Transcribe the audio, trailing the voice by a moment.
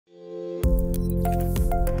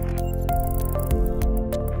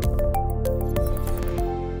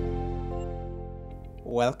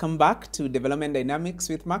Welcome back to Development Dynamics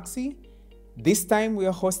with Maxi. This time we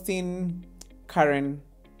are hosting Karen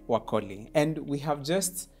Wakoli, and we have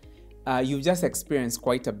you've just experienced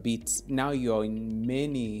quite a bit. Now you're in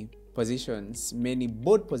many positions, many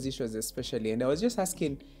board positions especially, and I was just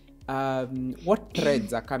asking what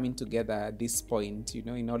threads are coming together at this point,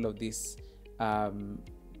 in all of these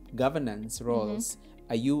governance roles.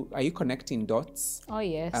 Are you connecting dots? Oh,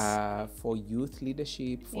 yes. For youth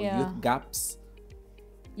leadership, for youth gaps?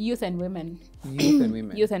 Youth and women. Youth and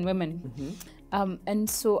women. Youth and women. And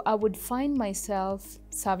so I would find myself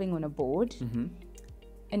serving on a board,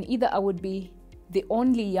 and either I would be the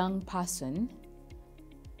only young person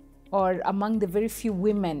or among the very few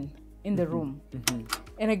women in the room.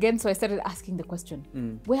 And again, so I started asking the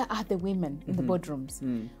question, where are the women in the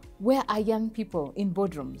boardrooms? Where are young people in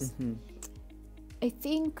boardrooms? I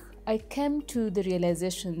think I came to the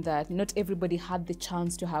realization that not everybody had the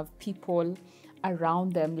chance to have people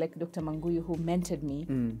around them, like Dr. Manguyu, who mentored me,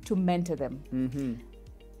 to mentor them.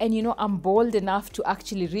 And I'm bold enough to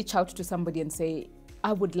actually reach out to somebody and say,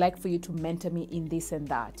 I would like for you to mentor me in this and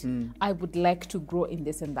that. I would like to grow in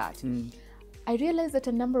this and that. I realized that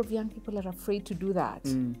a number of young people are afraid to do that.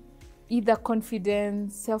 Either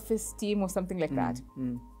confidence, self-esteem, or something like that.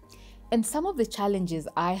 And some of the challenges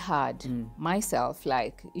I had myself,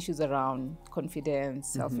 like issues around confidence,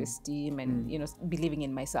 self-esteem, and believing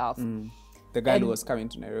in myself. The guy who was coming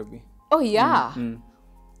to Nairobi. Oh yeah.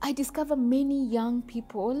 I discover many young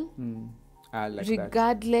people, like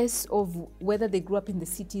regardless of whether they grew up in the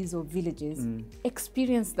cities or villages,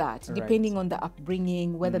 experience that, depending on the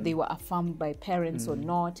upbringing, whether they were affirmed by parents or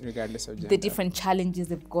not, regardless of gender. the different challenges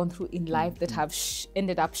they've gone through in life that have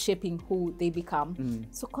ended up shaping who they become.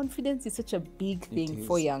 So confidence is such a big thing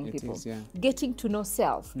for young people. Getting to know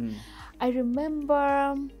self. I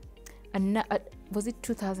remember, was it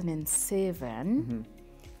 2007?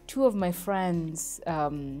 Two of my friends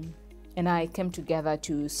and I came together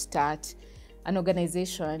to start an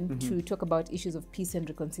organization to talk about issues of peace and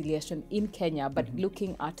reconciliation in Kenya, but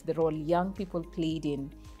looking at the role young people played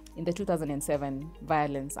in the 2007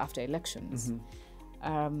 violence after elections.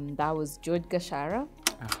 That was George Gashara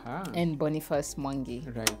and Boniface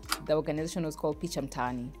Mwangi. Right. The organization was called Picha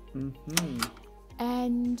Mtaani.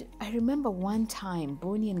 And I remember one time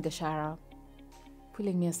Boni and Gashara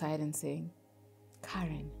pulling me aside and saying,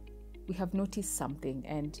 Karen, we have noticed something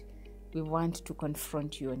and we want to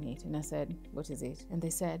confront you on it. And I said, what is it? And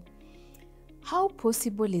they said, how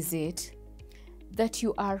possible is it that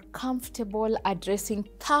you are comfortable addressing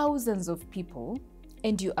thousands of people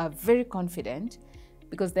and you are very confident?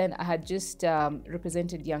 Because then I had just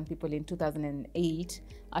represented young people in 2008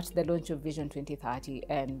 at the launch of Vision 2030.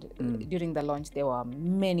 And during the launch, there were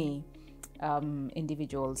many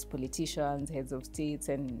individuals, politicians, heads of states,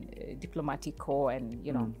 and diplomatic corps,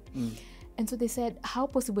 and And so they said, how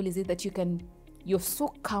possible is it that you're so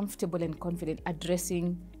comfortable and confident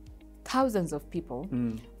addressing thousands of people,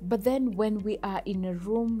 but then when we are in a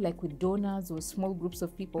room like with donors or small groups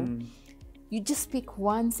of people, you just speak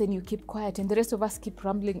once and you keep quiet, and the rest of us keep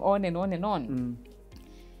rambling on and on and on.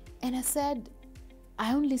 And I said,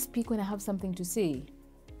 I only speak when I have something to say.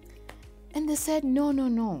 And they said,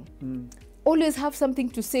 no. Always have something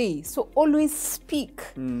to say, so always speak.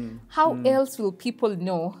 How else will people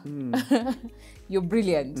know you're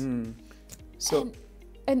brilliant? So,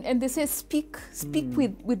 and they say speak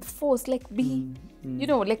with force, like be,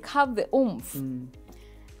 like have the oomph.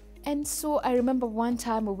 And so I remember one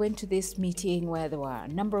time we went to this meeting where there were a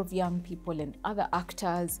number of young people and other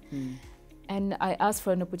actors, and I asked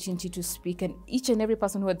for an opportunity to speak, and each and every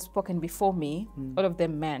person who had spoken before me, all of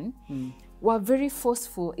them men, were very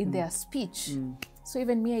forceful in their speech. So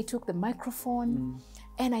even me, I took the microphone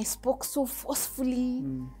and I spoke so forcefully,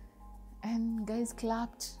 and guys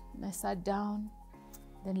clapped, and I sat down.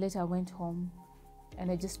 Then later I went home and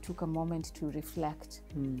I just took a moment to reflect.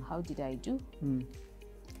 How did I do?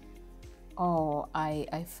 Oh,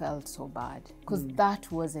 I felt so bad because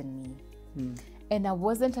that wasn't me. And I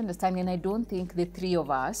wasn't understanding, and I don't think the three of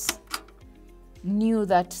us knew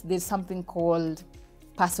that there's something called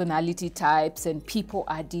personality types and people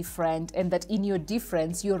are different, and that in your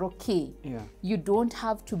difference you're okay. You don't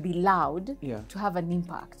have to be loud to have an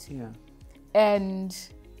impact. And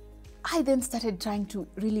I then started trying to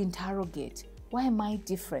really interrogate, why am I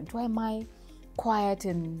different? Why am I quiet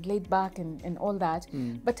and laid back and all that?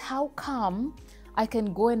 But how come I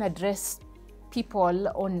can go and address people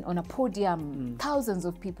on a podium, thousands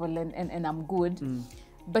of people, and I'm good,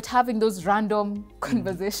 but having those random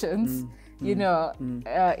conversations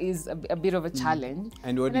is a bit of a challenge.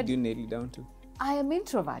 And what did you nail it down to? I am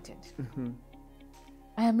introverted.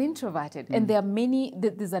 I am introverted. And there are many,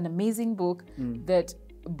 there's an amazing book that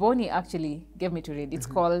Bonnie actually gave me to read. It's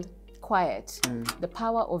called Quiet, The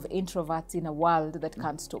Power of Introverts in a World That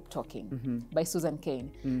Can't Stop Talking by Susan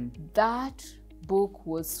Cain. That book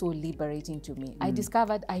was so liberating to me. I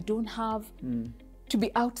discovered I don't have to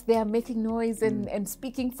be out there making noise and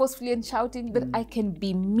speaking forcefully and shouting, that I can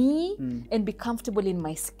be me and be comfortable in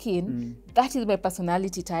my skin. That is my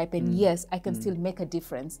personality type, and yes, I can still make a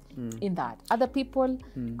difference in that. Other people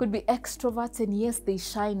could be extroverts, and yes, they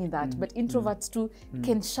shine in that, but introverts too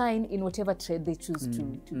can shine in whatever trade they choose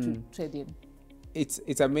to trade in.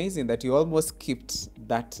 It's amazing that you almost kept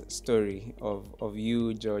that story of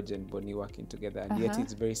you, George, and Bonnie working together, and yet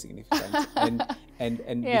it's very significant. And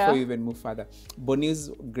before you even move further,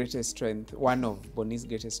 Bonnie's greatest strength, one of Bonnie's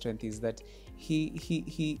greatest strength, is that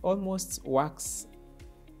he almost works.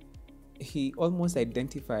 He almost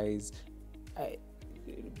identifies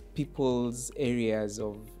people's areas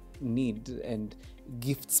of need and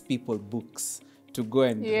gifts people books to go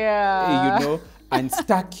and you know, and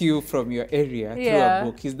stack you from your area through a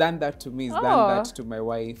book. He's done that to me. He's done that to my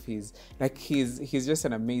wife. He's just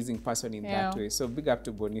an amazing person in that way. So big up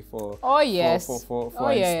to Bonnie for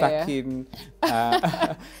stacking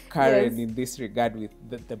Karen in this regard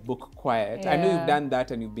with the book Quiet. I know you've done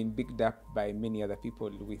that, and you've been picked up by many other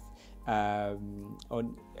people with I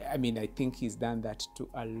mean, I think he's done that to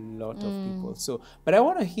a lot of people. So, but I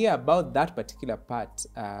want to hear about that particular part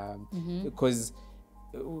because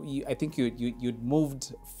I think you'd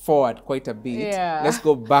moved forward quite a bit. Let's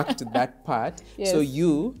go back to that part. So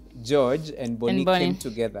you, George, and Bonnie came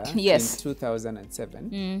together in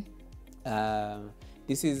 2007.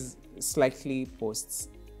 This is slightly post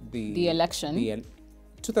the election.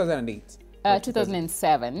 2008.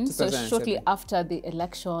 2007. So shortly after the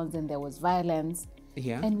elections, and there was violence.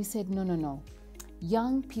 And we said, no.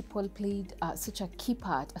 Young people played such a key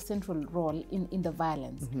part, a central role in the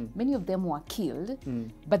violence. Many of them were killed,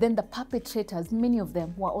 but then the perpetrators, many of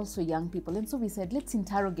them were also young people. And so we said, let's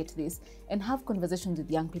interrogate this and have conversations with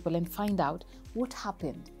young people and find out what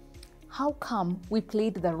happened. How come we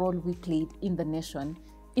played the role we played in the nation,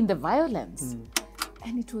 in the violence?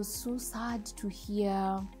 And it was so sad to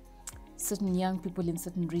hear certain young people in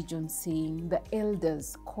certain regions saying the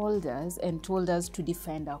elders called us and told us to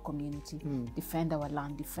defend our community, defend our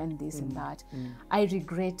land, defend this and that. I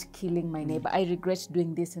regret killing my neighbor. I regret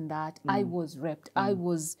doing this and that. I was raped. I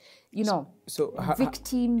was, you know,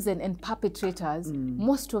 victims and perpetrators.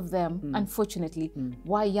 Most of them, unfortunately,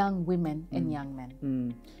 were young women and young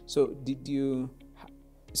men. So did you...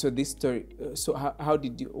 So this story, so how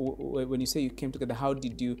did you, when you say you came together, how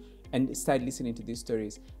did you, and started listening to these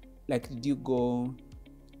stories, like did you go,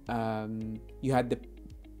 you had the,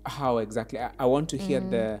 how exactly, I want to hear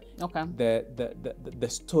the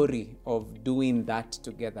story of doing that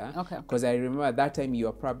together. Because I remember at that time you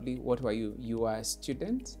were probably, what were you? You were a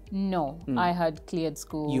student? No, I had cleared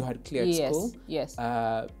school. You had cleared school? Yes.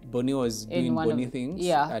 Bonnie was doing Bonnie things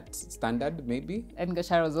at Standard, maybe? And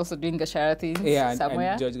Gashara was also doing Gashara things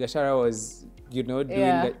somewhere. And George Gashara was, you know,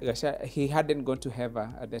 doing Gashara. He hadn't gone to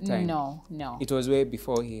Heva at the time. No. It was way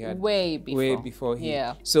before he had. Way before he.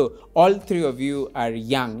 So all three of you are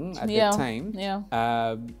young at the time.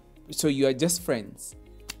 So you are just friends.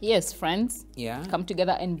 Yes, friends. Come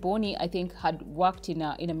together. And Bonnie, I think, had worked in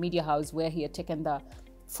a media house where he had taken the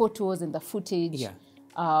photos and the footage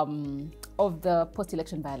of the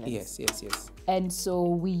post-election violence. Yes. And so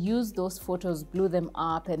we used those photos, blew them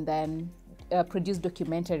up, and then produced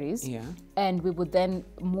documentaries. And we would then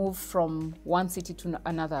move from one city to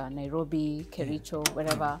another, Nairobi, Kericho,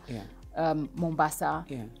 wherever, Mombasa,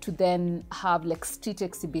 to then have like street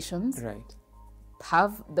exhibitions.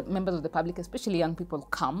 Have the members of the public, especially young people,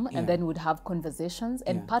 come and then would have conversations.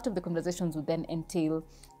 And part of the conversations would then entail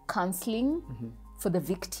counseling for the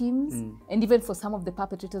victims and even for some of the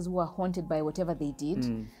perpetrators who are haunted by whatever they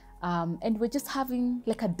did. And we're just having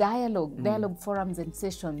like a dialogue forums and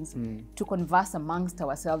sessions to converse amongst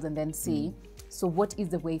ourselves and then see, so what is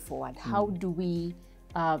the way forward? How do we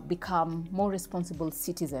become more responsible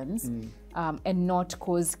citizens and not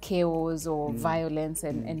cause chaos or violence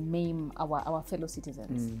and maim our fellow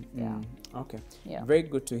citizens? Very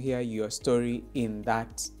good to hear your story in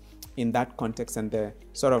that context and the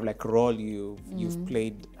sort of like role you've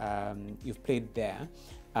played there.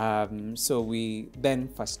 So we then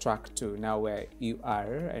fast track to now where you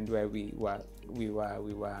are and where we were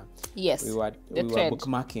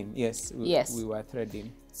bookmarking. We were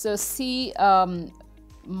threading. So see,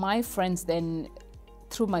 my friends then,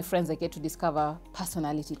 through my friends, I get to discover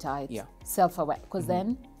personality types, self-aware, because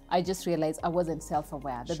then I just realized I wasn't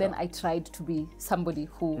self-aware. But then I tried to be somebody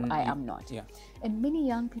who I am not. Yeah. And many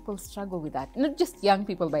young people struggle with that. Not just young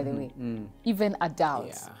people, by the way. Even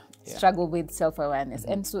adults struggle with self-awareness.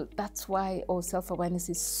 And so that's why self-awareness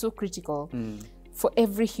is so critical for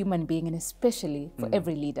every human being, and especially for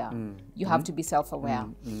every leader. You have to be self-aware.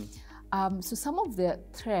 So some of the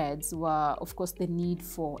threads were, of course, the need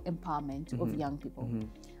for empowerment of young people.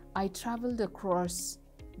 I traveled across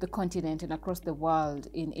the continent and across the world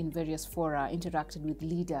in various fora, interacted with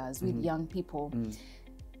leaders, with young people.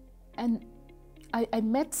 And I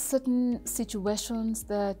met certain situations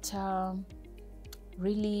that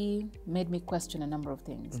really made me question a number of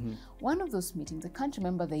things. One of those meetings, I can't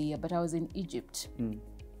remember the year, but I was in Egypt.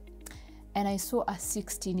 And I saw a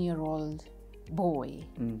 16-year-old boy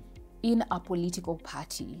in a political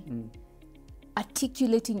party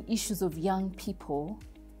articulating issues of young people.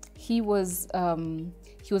 He was a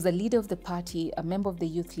leader of the party, a member of the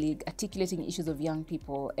youth league, articulating issues of young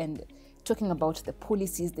people and talking about the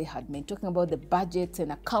policies they had made, talking about the budgets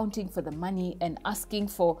and accounting for the money and asking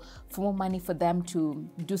for more money for them to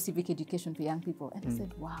do civic education for young people. And I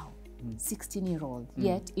said, wow, 16-year-old.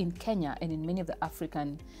 Yet in Kenya and in many of the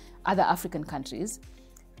other African countries,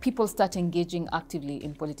 people start engaging actively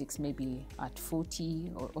in politics maybe at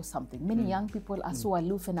 40 or something. Many young people are so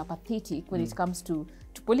aloof and apathetic when it comes to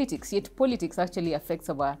politics, yet politics actually affects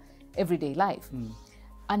our everyday life.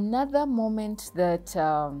 Another moment that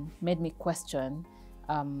made me question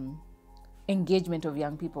engagement of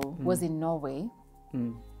young people was in Norway.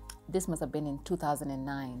 This must have been in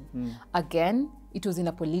 2009. Again, it was in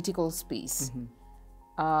a political space.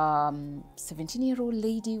 17-year-old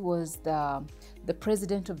lady was the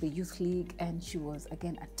president of the youth league, and she was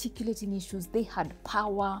again articulating issues. They had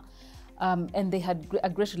power, and they had a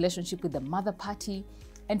great relationship with the mother party.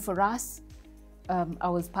 And for us, I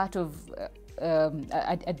was part of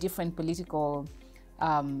a different political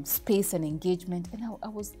space and engagement, and I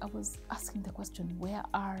was asking the question, where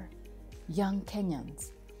are young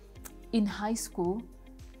Kenyans? In high school,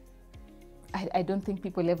 I don't think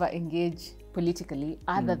people ever engage politically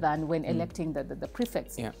other than when electing the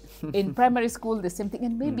prefects. In primary school, the same thing.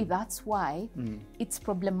 And maybe that's why it's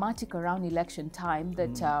problematic around election time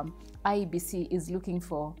that IEBC is looking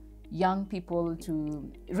for young people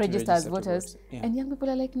to register as voters. And young people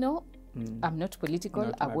are like, no, I'm not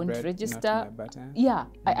political. I won't register.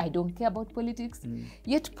 I don't care about politics.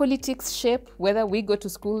 Yet politics shape whether we go to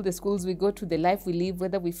school, the schools we go to, the life we live,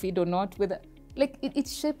 whether we feed or not, it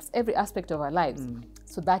shapes every aspect of our lives.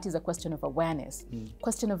 So that is a question of awareness.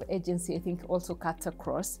 Question of agency, I think, also cuts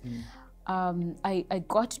across. I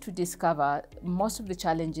got to discover most of the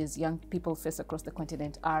challenges young people face across the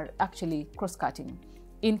continent are actually cross-cutting.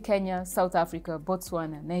 In Kenya, South Africa,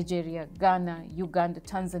 Botswana, Nigeria, Ghana, Uganda,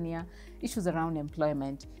 Tanzania, issues around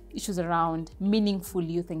employment, issues around meaningful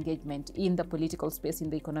youth engagement in the political space,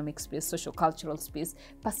 in the economic space, social-cultural space,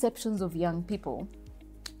 perceptions of young people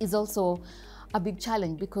is also a big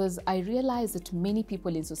challenge, because I realize that many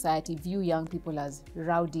people in society view young people as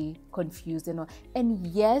rowdy, confused, and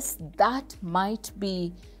yes, that might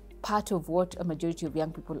be part of what a majority of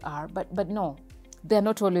young people are, but no, they're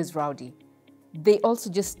not always rowdy. They also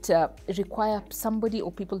just require somebody or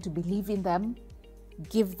people to believe in them,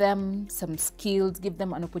 give them some skills, give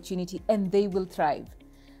them an opportunity, and they will thrive.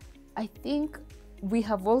 I think we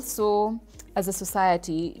have also, as a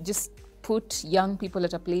society, just put young people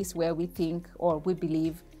at a place where we think or we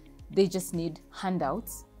believe they just need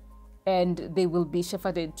handouts and they will be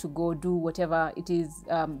shepherded to go do whatever it is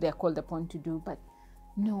they're called upon to do. But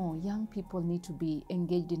no, young people need to be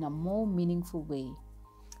engaged in a more meaningful way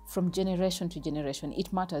from generation to generation.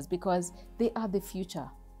 It matters because they are the future.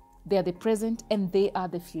 They are the present and they are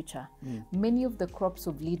the future. Many of the crops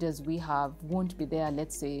of leaders we have won't be there,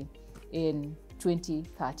 let's say, in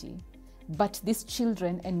 2030. But these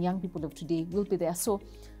children and young people of today will be there. So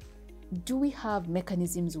do we have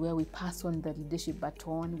mechanisms where we pass on the leadership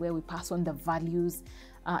baton, where we pass on the values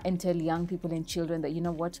and tell young people and children that, you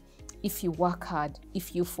know what, if you work hard,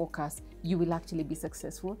 if you focus, you will actually be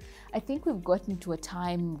successful? I think we've gotten to a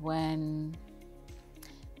time when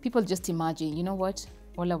people just imagine, you know what,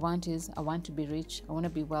 all I want is, I want to be rich, I want to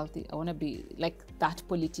be wealthy, I want to be like that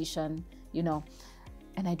politician, you know,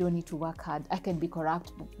 and I don't need to work hard. I can be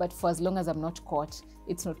corrupt, but for as long as I'm not caught,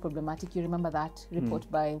 it's not problematic. You remember that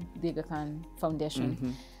report by the Aga Khan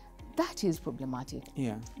Foundation? That is problematic.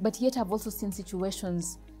 But yet I've also seen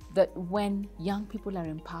situations that when young people are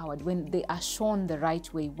empowered, when they are shown the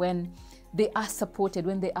right way, when they are supported,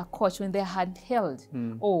 when they are coached, when they are handheld,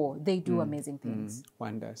 they do amazing things.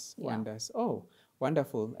 Wonders. Oh,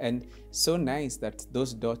 wonderful. And so nice that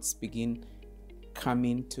those dots begin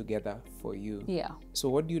coming together for you. Yeah. So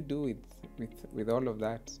what do you do with all of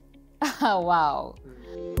that? Wow.